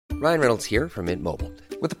Ryan Reynolds here from Mint Mobile.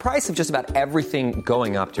 With the price of just about everything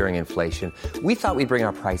going up during inflation, we thought we'd bring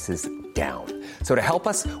our prices down. So to help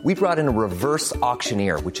us, we brought in a reverse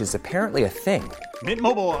auctioneer, which is apparently a thing. Mint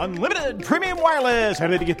Mobile Unlimited Premium Wireless. How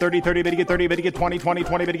to get 30, 30, bit to get 30, bit to get 20, 20,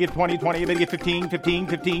 20, bit to get 20, 20, bit to get 15, 15,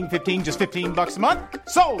 15, 15, just $15 a month?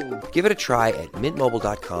 Sold! Give it a try at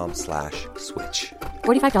mintmobile.com/switch.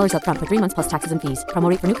 $45 up front for 3 months plus taxes and fees. Promo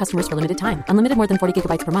rate for new customers for limited time. Unlimited more than 40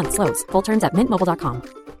 gigabytes per month. Slows full terms at mintmobile.com.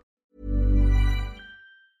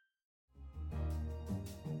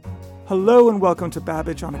 Hello and welcome to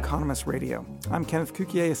Babbage on Economist Radio. I'm Kenneth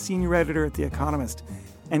Cukier, a senior editor at The Economist.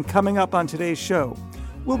 And coming up on today's show,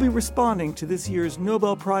 we'll be responding to this year's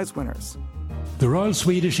Nobel Prize winners. The Royal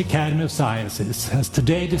Swedish Academy of Sciences has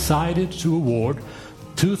today decided to award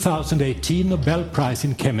 2018 Nobel Prize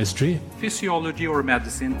in Chemistry, Physiology or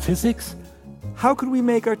Medicine, Physics. How could we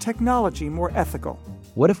make our technology more ethical?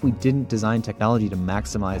 What if we didn't design technology to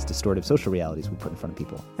maximize distortive social realities we put in front of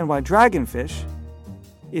people? And why dragonfish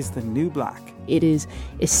is the new black. It is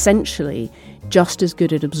essentially just as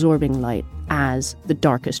good at absorbing light as the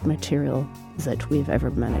darkest material that we've ever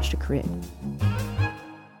managed to create.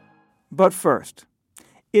 But first,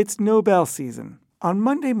 it's Nobel season. On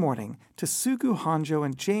Monday morning, Tasuku Honjo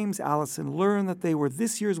and James Allison learned that they were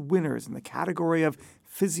this year's winners in the category of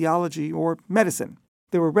physiology or medicine.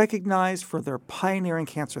 They were recognized for their pioneering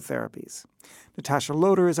cancer therapies. Natasha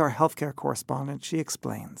Loder is our healthcare correspondent. She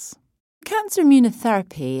explains. Cancer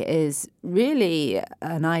immunotherapy is really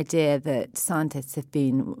an idea that scientists have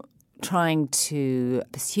been trying to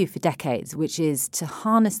pursue for decades, which is to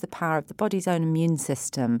harness the power of the body's own immune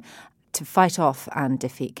system to fight off and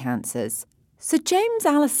defeat cancers. So James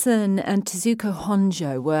Allison and Tasuku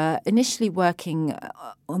Honjo were initially working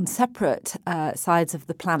on separate sides of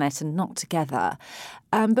the planet and not together.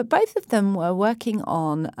 But both of them were working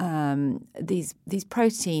on these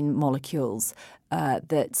protein molecules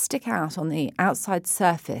that stick out on the outside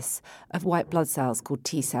surface of white blood cells called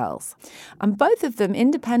T cells. And both of them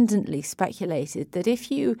independently speculated that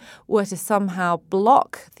if you were to somehow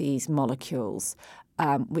block these molecules,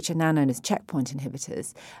 which are now known as checkpoint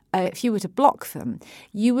inhibitors, if you were to block them,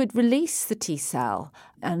 you would release the T cell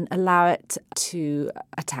and allow it to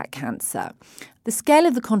attack cancer. The scale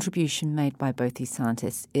of the contribution made by both these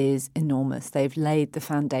scientists is enormous. They've laid the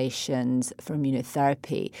foundations for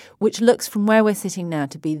immunotherapy, which looks from where we're sitting now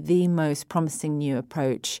to be the most promising new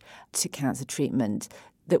approach to cancer treatment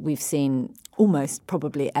that we've seen almost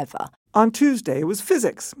probably ever. On Tuesday, it was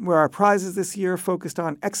physics, where our prizes this year focused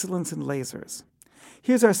on excellence in lasers.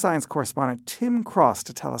 Here's our science correspondent, Tim Cross,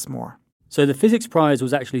 to tell us more. So the physics prize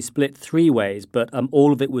was actually split three ways, but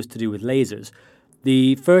all of it was to do with lasers.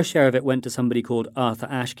 The first share of it went to somebody called Arthur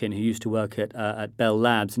Ashkin, who used to work at Bell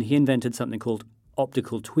Labs, and he invented something called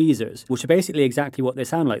optical tweezers, which are basically exactly what they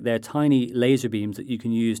sound like. They're tiny laser beams that you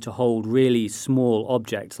can use to hold really small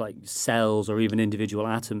objects like cells or even individual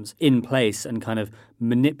atoms in place and kind of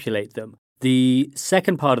manipulate them. The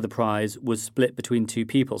second part of the prize was split between two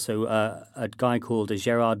people, so a guy called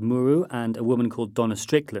Gerard Mourou and a woman called Donna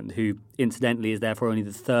Strickland, who incidentally is therefore only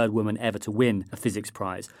the third woman ever to win a physics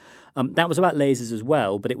prize. That was about lasers as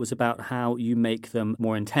well, but it was about how you make them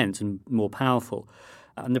more intense and more powerful.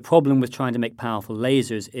 And the problem with trying to make powerful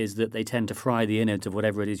lasers is that they tend to fry the innards of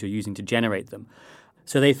whatever it is you're using to generate them.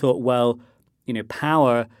 So they thought, well,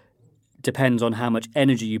 power depends on how much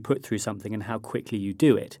energy you put through something and how quickly you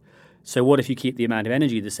do it. So what if you keep the amount of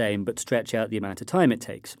energy the same but stretch out the amount of time it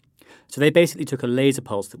takes? So they basically took a laser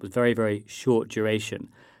pulse that was very, very short duration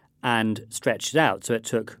and stretched it out, so it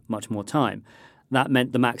took much more time. That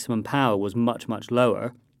meant the maximum power was much, much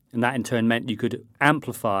lower, and that in turn meant you could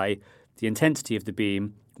amplify the intensity of the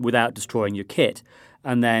beam without destroying your kit.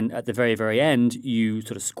 And then at the very, very end, you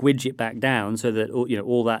sort of squidge it back down so that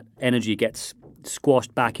all that energy gets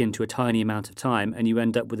squashed back into a tiny amount of time, and you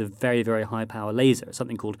end up with a very, very high-power laser,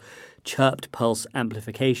 something called chirped pulse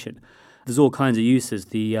amplification. There's all kinds of uses.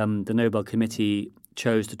 The Nobel Committee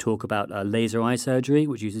chose to talk about laser eye surgery,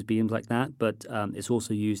 which uses beams like that, but it's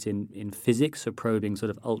also used in physics, so probing sort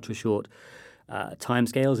of ultra-short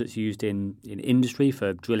timescales. It's used in industry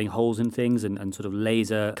for drilling holes in things and sort of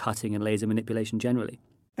laser cutting and laser manipulation generally.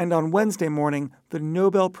 And on Wednesday morning, the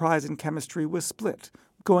Nobel Prize in Chemistry was split,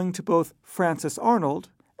 going to both Frances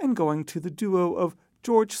Arnold and going to the duo of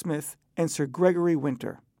George Smith and Sir Gregory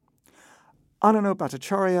Winter. Ananot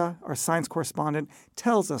Bhattacharya, our science correspondent,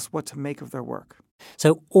 tells us what to make of their work.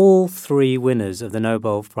 So all three winners of the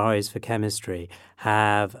Nobel Prize for Chemistry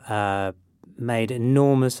have made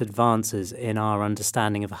enormous advances in our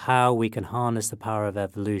understanding of how we can harness the power of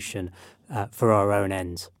evolution for our own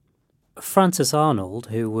ends. Frances Arnold,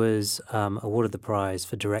 who was awarded the prize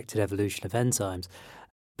for directed evolution of enzymes,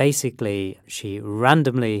 basically she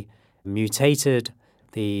randomly mutated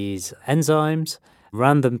these enzymes,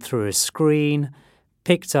 ran them through a screen,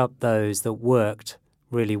 picked up those that worked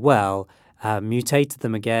really well, mutated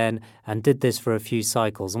them again, and did this for a few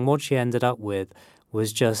cycles. And what she ended up with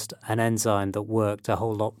was just an enzyme that worked a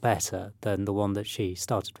whole lot better than the one that she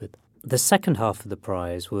started with. The second half of the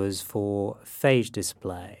prize was for phage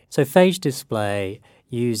display. So phage display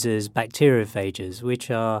uses bacteriophages, which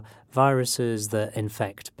are viruses that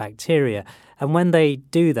infect bacteria. And when they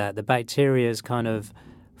do that, the bacteria is kind of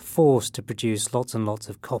forced to produce lots and lots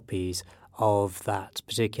of copies of that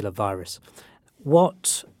particular virus.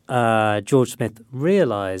 What George Smith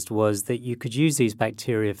realized was that you could use these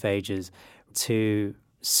bacteriophages to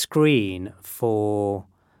screen for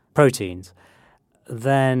proteins.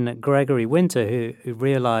 Then Gregory Winter, who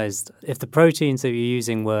realized if the proteins that you're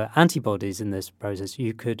using were antibodies in this process,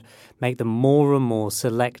 you could make them more and more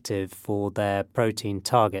selective for their protein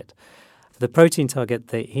target. The protein target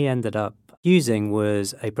that he ended up using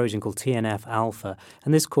was a protein called TNF-alpha,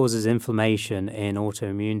 and this causes inflammation in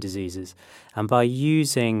autoimmune diseases. And by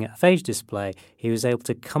using phage display, he was able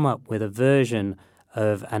to come up with a version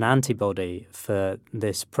of an antibody for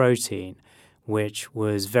this protein, which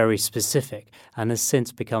was very specific and has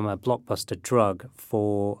since become a blockbuster drug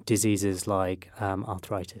for diseases like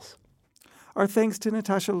arthritis. Our thanks to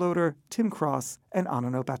Natasha Loder, Tim Cross, and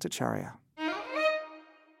Anano Bhattacharya.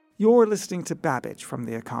 You're listening to Babbage from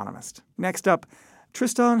The Economist. Next up,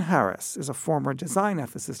 Tristan Harris is a former design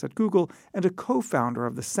ethicist at Google and a co-founder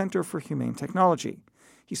of the Center for Humane Technology.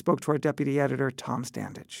 He spoke to our deputy editor, Tom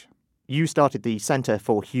Standage. You started the Center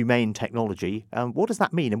for Humane Technology. What does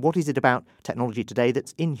that mean, and what is it about technology today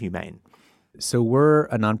that's inhumane? So we're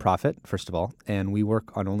a nonprofit, first of all, and we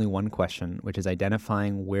work on only one question, which is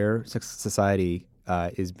identifying where society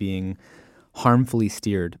is being harmfully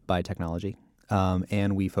steered by technology.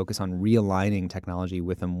 And we focus on realigning technology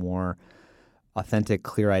with a more authentic,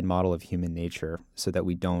 clear-eyed model of human nature so that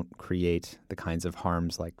we don't create the kinds of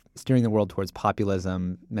harms like steering the world towards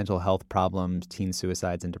populism, mental health problems, teen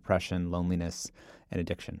suicides and depression, loneliness, and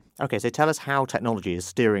addiction. Okay, so tell us how technology is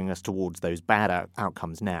steering us towards those bad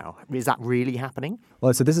outcomes now. Is that really happening?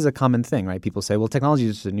 Well, so this is a common thing, right? People say, well, technology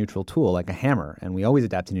is just a neutral tool, like a hammer, and we always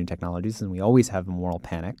adapt to new technologies and we always have a moral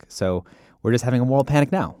panic. So we're just having a moral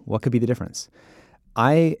panic now. What could be the difference?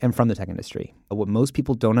 I am from the tech industry. What most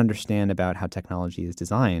people don't understand about how technology is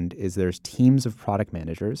designed is there's teams of product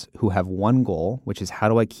managers who have one goal, which is how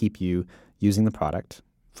do I keep you using the product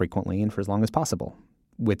frequently and for as long as possible.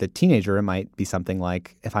 With a teenager, it might be something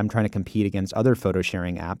like, if I'm trying to compete against other photo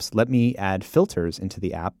sharing apps, let me add filters into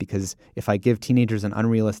the app, because if I give teenagers an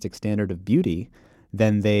unrealistic standard of beauty,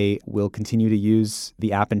 then they will continue to use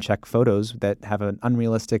the app and check photos that have an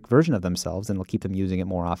unrealistic version of themselves, and it'll keep them using it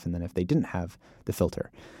more often than if they didn't have the filter.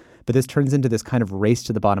 But this turns into this kind of race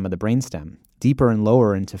to the bottom of the brainstem, deeper and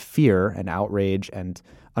lower into fear and outrage and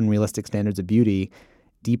unrealistic standards of beauty,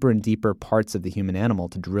 deeper and deeper parts of the human animal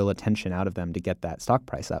to drill attention out of them to get that stock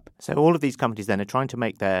price up. So all of these companies then are trying to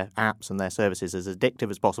make their apps and their services as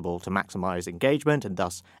addictive as possible to maximize engagement and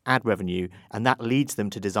thus ad revenue, and that leads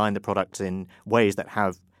them to design the products in ways that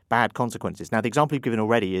have bad consequences. Now, the example you've given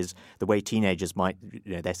already is the way teenagers might,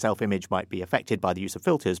 their self-image might be affected by the use of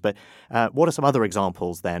filters. But what are some other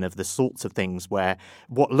examples then of the sorts of things where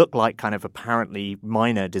what look like kind of apparently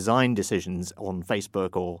minor design decisions on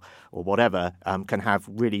Facebook or whatever can have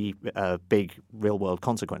really big real-world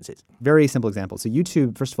consequences? Very simple example. So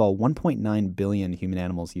YouTube, first of all, 1.9 billion human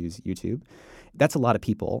animals use YouTube. That's a lot of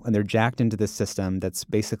people, and they're jacked into this system that's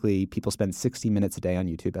basically people spend 60 minutes a day on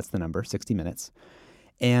YouTube. That's the number, 60 minutes.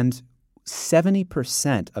 And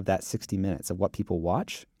 70% of that 60 minutes of what people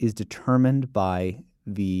watch is determined by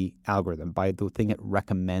the algorithm, by the thing it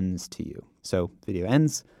recommends to you. So video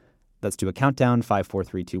ends, let's do a countdown, 5, 4,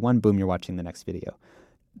 3, 2, 1, boom, you're watching the next video.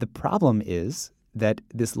 The problem is that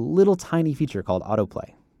this little tiny feature called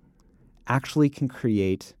autoplay actually can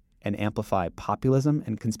create and amplify populism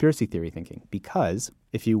and conspiracy theory thinking, because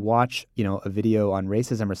if you watch, a video on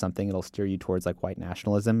racism or something, it'll steer you towards like white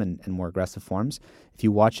nationalism and more aggressive forms. If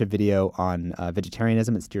you watch a video on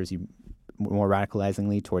vegetarianism, it steers you more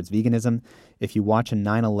radicalizingly towards veganism. If you watch a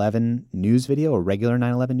 9/11 news video, a regular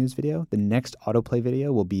 9/11 news video, the next autoplay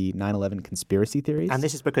video will be 9/11 conspiracy theories. And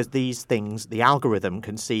this is because these things, the algorithm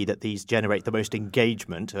can see that these generate the most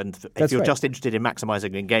engagement. And if you're just interested in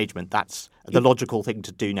maximizing engagement, that's the logical thing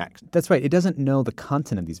to do next. That's right. It doesn't know the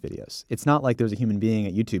content of these videos. It's not like there's a human being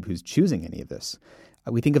at YouTube who's choosing any of this.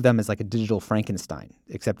 We think of them as like a digital Frankenstein,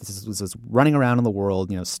 except this is running around in the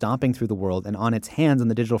world, stomping through the world, and on its hands, on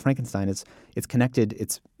the digital Frankenstein, it's connected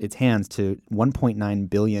its hands to 1.9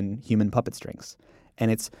 billion human puppet strings, and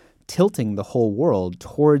it's tilting the whole world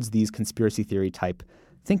towards these conspiracy theory type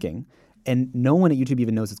thinking. And no one at YouTube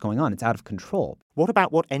even knows what's going on. It's out of control. What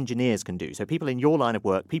about what engineers can do? So people in your line of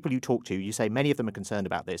work, people you talk to, you say many of them are concerned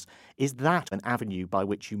about this. Is that an avenue by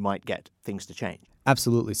which you might get things to change?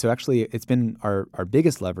 Absolutely. So actually, it's been our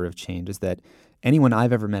biggest lever of change is that anyone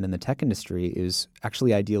I've ever met in the tech industry is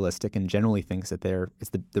actually idealistic and generally thinks that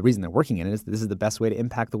it's the reason they're working in it is this is the best way to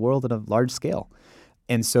impact the world at a large scale.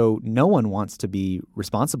 And so no one wants to be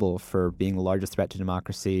responsible for being the largest threat to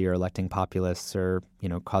democracy or electing populists or,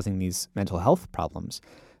 causing these mental health problems.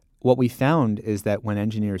 What we found is that when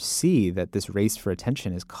engineers see that this race for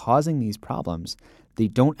attention is causing these problems, they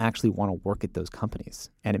don't actually want to work at those companies.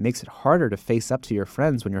 And it makes it harder to face up to your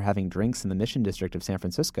friends when you're having drinks in the Mission District of San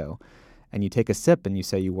Francisco and you take a sip and you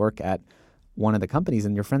say you work at one of the companies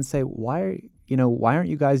and your friends say, why aren't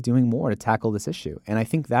you guys doing more to tackle this issue? And I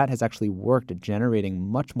think that has actually worked at generating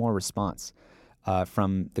much more response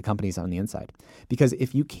from the companies on the inside. Because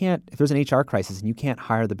if there's an HR crisis and you can't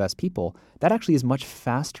hire the best people, that actually is much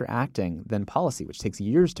faster acting than policy, which takes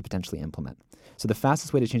years to potentially implement. So the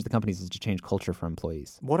fastest way to change the companies is to change culture for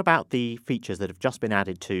employees. What about the features that have just been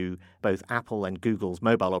added to both Apple and Google's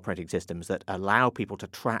mobile operating systems that allow people to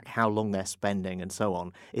track how long they're spending and so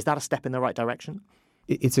on? Is that a step in the right direction?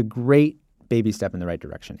 It's a great baby step in the right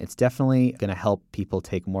direction. It's definitely going to help people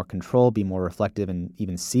take more control, be more reflective, and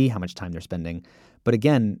even see how much time they're spending. But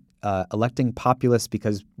again, electing populists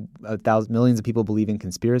because millions of people believe in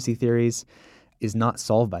conspiracy theories is not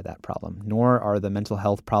solved by that problem, nor are the mental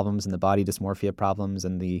health problems and the body dysmorphia problems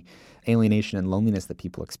and the alienation and loneliness that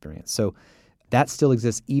people experience. So that still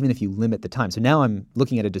exists even if you limit the time. So now I'm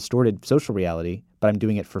looking at a distorted social reality, but I'm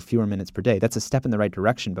doing it for fewer minutes per day. That's a step in the right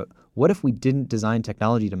direction. But what if we didn't design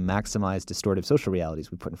technology to maximize distortive social realities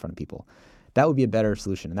we put in front of people? That would be a better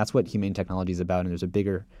solution. And that's what humane technology is about. And there's a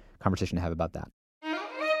bigger conversation to have about that.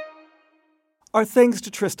 Our thanks to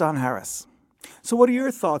Tristan Harris. So what are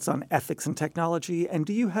your thoughts on ethics and technology, and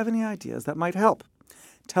do you have any ideas that might help?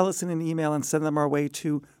 Tell us in an email and send them our way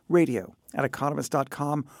to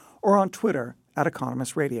radio@economist.com or on Twitter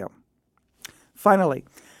 @EconomistRadio. Finally,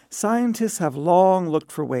 scientists have long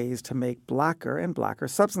looked for ways to make blacker and blacker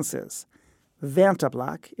substances.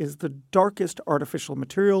 Vantablack is the darkest artificial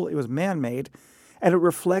material. It was man-made, and it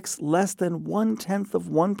reflects less than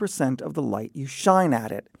 0.1% of the light you shine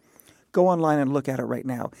at it. Go online and look at it right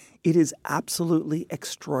now. It is absolutely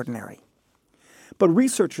extraordinary. But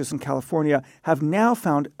researchers in California have now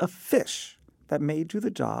found a fish that may do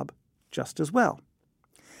the job just as well.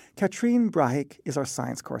 Katrine Brahik is our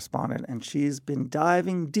science correspondent, and she's been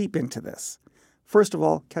diving deep into this. First of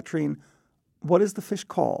all, Katrine, what is the fish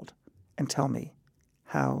called? And tell me,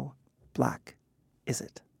 how black is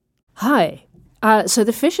it? Hi. So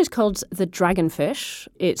the fish is called the dragonfish.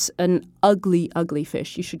 It's an ugly, ugly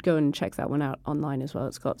fish. You should go and check that one out online as well.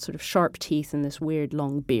 It's got sort of sharp teeth and this weird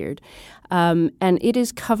long beard. And it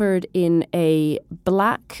is covered in a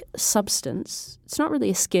black substance. It's not really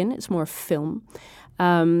a skin. It's more film.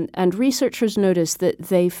 And researchers noticed that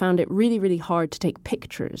they found it really, really hard to take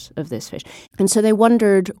pictures of this fish. And so they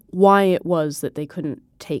wondered why it was that they couldn't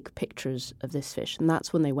take pictures of this fish. And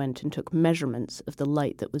that's when they went and took measurements of the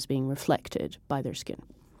light that was being reflected by their skin.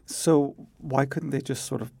 So why couldn't they just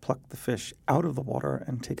sort of pluck the fish out of the water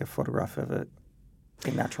and take a photograph of it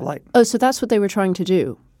in natural light? Oh, so that's what they were trying to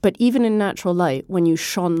do. But even in natural light, when you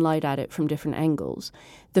shone light at it from different angles,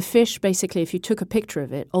 the fish, basically, if you took a picture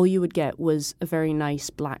of it, all you would get was a very nice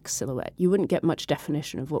black silhouette. You wouldn't get much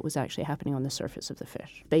definition of what was actually happening on the surface of the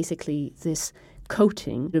fish. Basically, this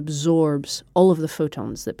coating absorbs all of the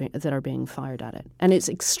photons that are being fired at it. And it's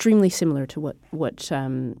extremely similar to what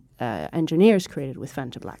engineers created with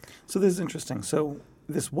Vantablack. So this is interesting. So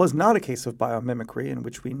this was not a case of biomimicry in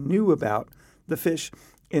which we knew about the fish.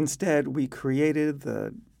 Instead, we created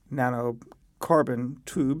the nanocarbon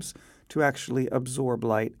tubes to actually absorb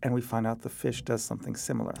light, and we find out the fish does something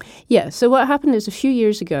similar. Yeah, so what happened is a few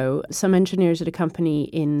years ago, some engineers at a company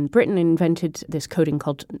in Britain invented this coating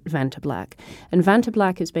called Vantablack. And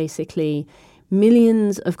Vantablack is basically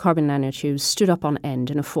millions of carbon nanotubes stood up on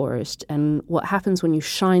end in a forest, and what happens when you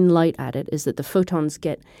shine light at it is that the photons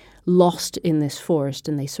get lost in this forest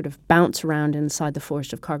and they sort of bounce around inside the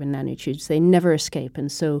forest of carbon nanotubes. They never escape,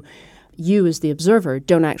 and so you as the observer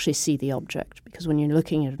don't actually see the object, because when you're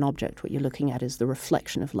looking at an object, what you're looking at is the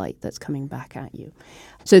reflection of light that's coming back at you.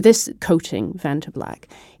 So this coating, Vantablack,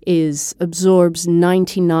 absorbs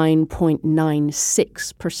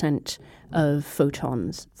 99.96% of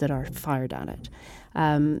photons that are fired at it.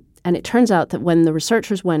 And it turns out that when the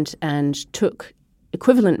researchers went and took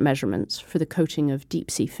equivalent measurements for the coating of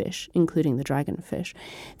deep-sea fish, including the dragonfish,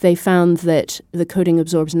 they found that the coating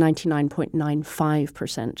absorbs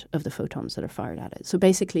 99.95% of the photons that are fired at it. So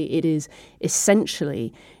basically, it is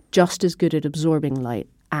essentially just as good at absorbing light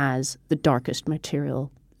as the darkest material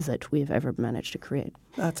that we've ever managed to create.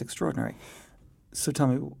 That's extraordinary. So tell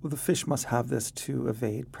me, the fish must have this to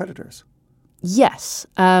evade predators. Yes.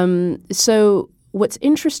 So what's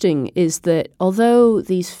interesting is that although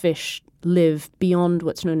these fish live beyond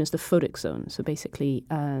what's known as the photic zone, so basically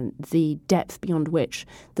the depth beyond which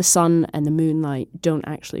the sun and the moonlight don't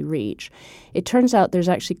actually reach, it turns out there's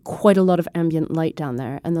actually quite a lot of ambient light down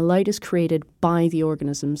there, and the light is created by the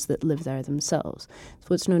organisms that live there themselves.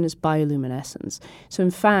 It's what's known as bioluminescence. So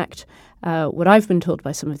in fact, what I've been told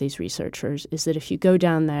by some of these researchers is that if you go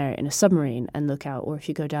down there in a submarine and look out, or if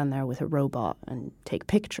you go down there with a robot and take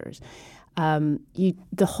pictures,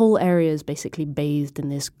 the whole area is basically bathed in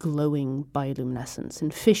this glowing bioluminescence.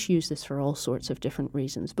 And fish use this for all sorts of different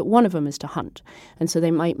reasons. But one of them is to hunt. And so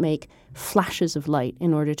they might make flashes of light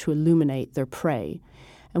in order to illuminate their prey.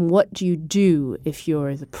 And what do you do if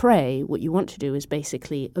you're the prey? What you want to do is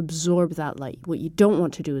basically absorb that light. What you don't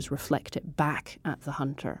want to do is reflect it back at the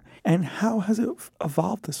hunter. And how has it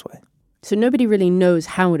evolved this way? So nobody really knows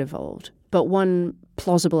how it evolved. But one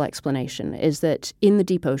plausible explanation is that in the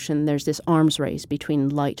deep ocean, there's this arms race between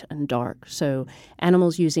light and dark. So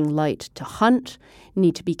animals using light to hunt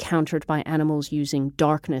need to be countered by animals using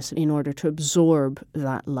darkness in order to absorb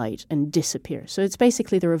that light and disappear. So it's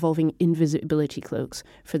basically they're evolving invisibility cloaks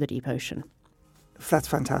for the deep ocean. That's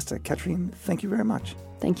fantastic. Katrine, thank you very much.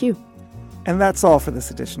 Thank you. And that's all for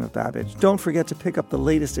this edition of Babbage. Don't forget to pick up the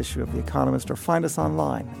latest issue of The Economist or find us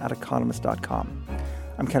online at economist.com.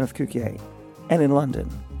 I'm Kenneth Cukier, and in London,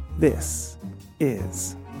 this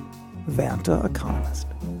is Vanta Economist.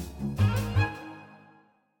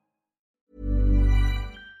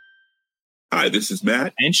 Hi, this is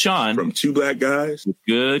Matt and Sean from Two Black Guys with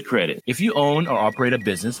Good Credit. If you own or operate a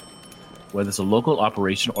business, whether it's a local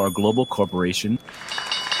operation or a global corporation,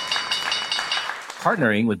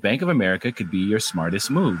 partnering with Bank of America could be your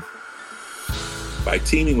smartest move. By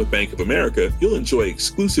teaming with Bank of America, you'll enjoy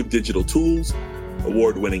exclusive digital tools,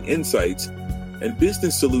 award-winning insights, and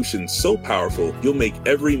business solutions so powerful you'll make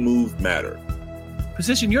every move matter.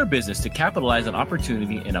 Position your business to capitalize on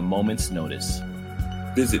opportunity in a moment's notice.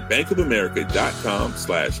 Visit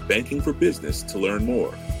bankofamerica.com/banking for business to learn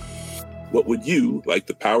more. What would you like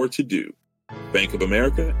the power to do? Bank of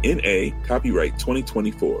America, N.A., copyright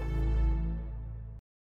 2024.